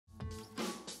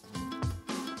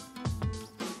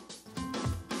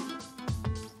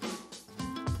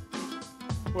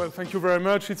Well, thank you very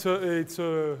much. It's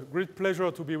a great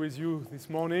pleasure to be with you this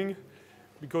morning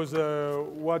because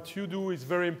what you do is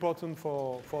very important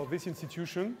for this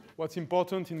institution. What's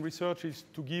important in research is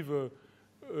to give a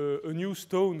new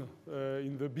stone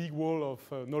in the big wall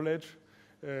of knowledge.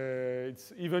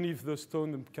 Even if the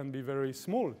stone can be very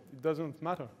small, it doesn't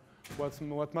matter.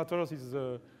 What matters is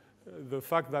the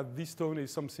fact that this stone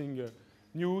is something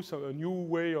new, so a new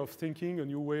way of thinking, a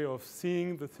new way of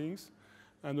seeing the things,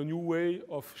 and a new way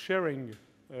of sharing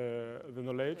the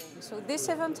knowledge. So this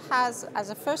event has as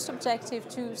a first objective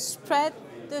to spread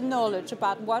the knowledge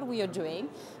about what we are doing,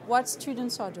 what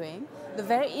students are doing, the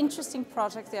very interesting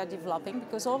projects they are developing,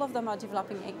 because all of them are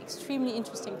developing an extremely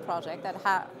interesting project that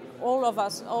have all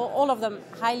of them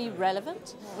highly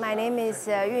relevant. My name is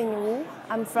Yun Wu.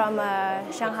 I'm from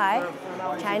Shanghai,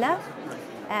 China.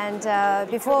 And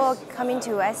before coming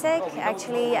to ESSEC,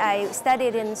 actually I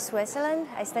studied in Switzerland.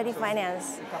 I studied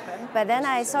finance. But then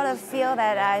I sort of feel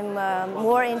that I'm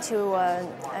more into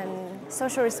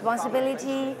social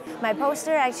responsibility. My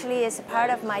poster actually is part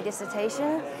of my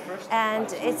dissertation,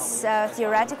 and it's a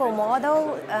theoretical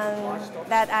model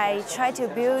that I try to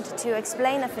build to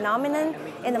explain a phenomenon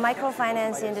in the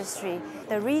microfinance industry.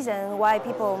 The reason why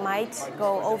people might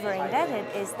go over indebted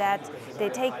is that they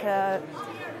take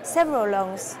several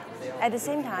loans at the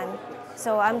same time.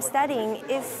 So I'm studying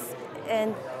if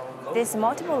this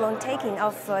multiple loan taking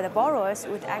of the borrowers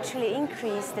would actually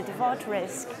increase the default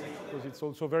risk. Because it's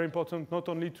also very important not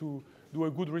only to do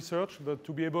a good research, but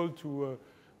to be able to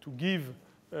give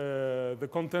the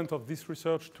content of this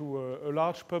research to a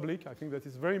large public. I think that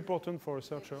is very important for a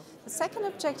researcher. The second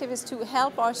objective is to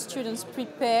help our students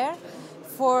prepare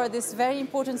for this very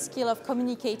important skill of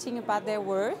communicating about their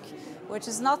work, which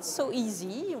is not so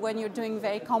easy. When you're doing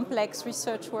very complex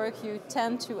research work, you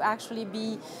tend to actually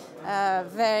be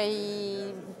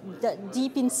very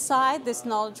deep inside this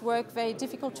knowledge work, very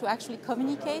difficult to actually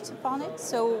communicate upon it.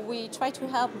 So we try to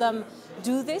help them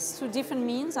do this through different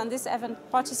means, and this event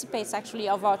participates actually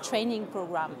of our training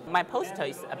program. My poster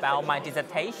is about my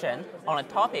dissertation on a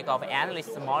topic of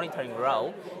analyst monitoring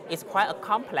role. It's quite a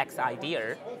complex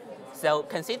idea. So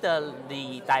consider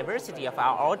the diversity of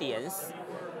our audience,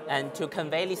 and to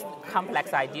convey this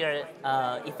complex idea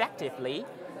effectively,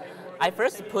 I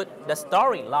first put the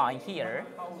storyline here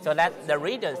so that the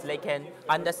readers, they can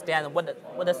understand what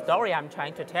the story I'm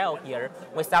trying to tell here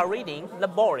without reading the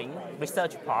boring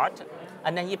research part.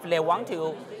 And then if they want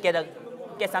to get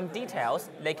some details,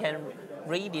 they can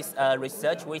read this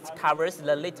research, which covers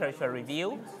the literature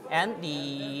review and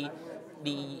the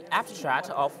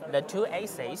abstract of the two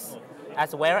essays,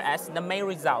 as well as the main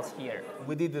results here.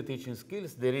 Within the teaching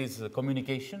skills, there is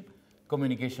communication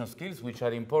skills, which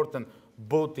are important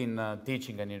both in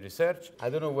teaching and in research. I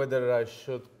don't know whether I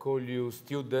should call you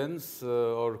students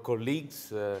or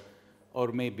colleagues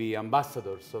or maybe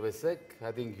ambassadors of ESSEC.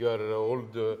 I think you are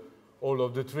all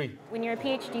of the three. When you're a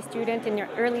PhD student in your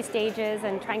early stages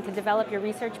and trying to develop your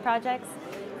research projects,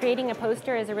 creating a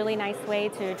poster is a really nice way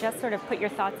to just sort of put your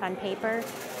thoughts on paper,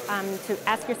 to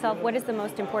ask yourself what is the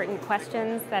most important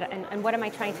questions and what am I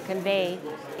trying to convey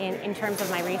in terms of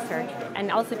my research,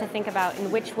 and also to think about in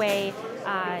which way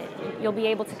you'll be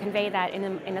able to convey that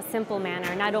in a simple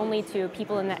manner, not only to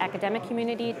people in the academic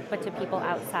community, but to people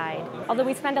outside. Although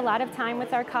we spend a lot of time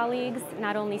with our colleagues,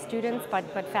 not only students, but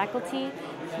faculty,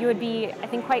 you would be, I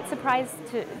think, quite surprised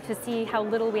to see how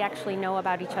little we actually know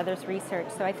about each other's research.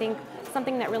 So I think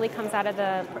something that really comes out of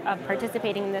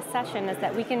participating in this session is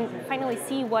that we can finally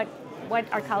see what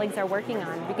our colleagues are working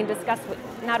on. We can discuss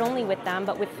not only with them,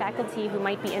 but with faculty who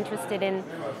might be interested in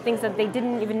things that they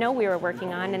didn't even know we were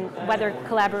working on, and whether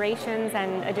collaborations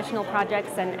and additional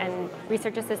projects and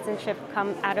research assistantship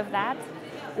come out of that,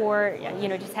 or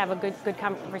just have a good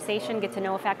conversation, get to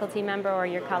know a faculty member or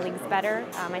your colleagues better.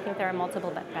 I think there are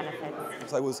multiple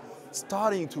benefits. I was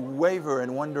starting to waver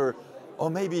and wonder, oh,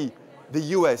 maybe the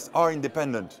US are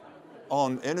independent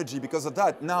on energy because of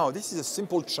that. Now, this is a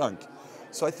simple chunk.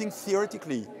 So I think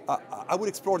theoretically, I would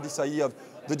explore this idea of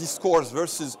the discourse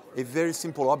versus a very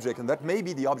simple object, and that may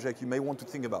be the object you may want to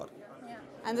think about. Yeah.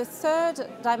 And the third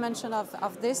dimension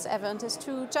of this event is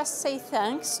to just say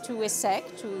thanks to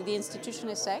ESSEC, to the institution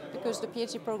ESSEC, because the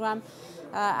PhD program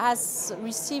has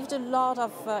received a lot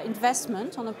of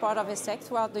investment on the part of ESSEC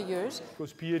throughout the years.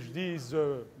 Because PhD is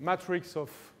a matrix of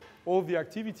all the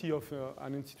activity of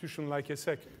an institution like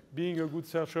ESSEC. Being a good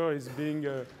researcher is being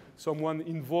someone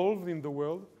involved in the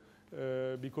world,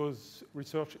 because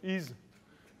research is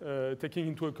taking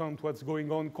into account what's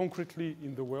going on concretely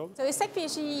in the world. So ESSEC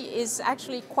PhD is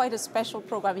actually quite a special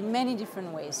program in many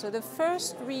different ways. So the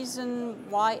first reason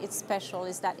why it's special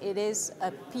is that it is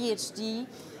a PhD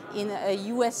in a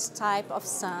US type of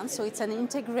science. So it's an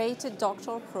integrated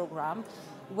doctoral program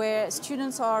where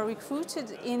students are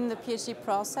recruited in the PhD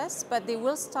process, but they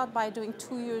will start by doing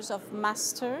 2 years of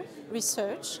master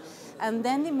research, and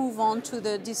then they move on to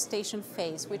the dissertation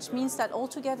phase, which means that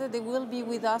altogether they will be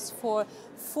with us for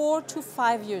 4 to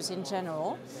 5 years in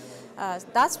general.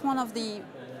 That's one of the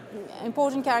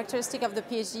important characteristics of the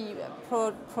PhD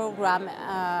program.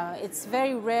 It's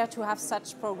very rare to have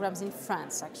such programs in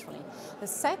France, actually. The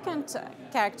second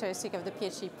characteristic of the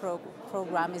PhD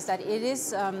program is that it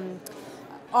is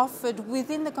offered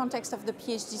within the context of the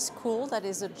PhD school, that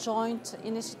is a joint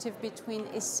initiative between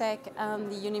ESSEC and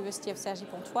the University of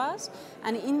Cergy-Pontoise.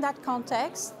 And in that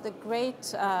context, the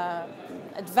great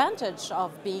advantage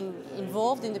of being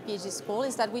involved in the PhD school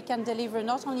is that we can deliver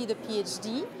not only the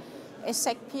PhD,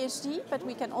 ESSEC PhD, but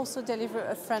we can also deliver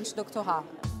a French doctorat.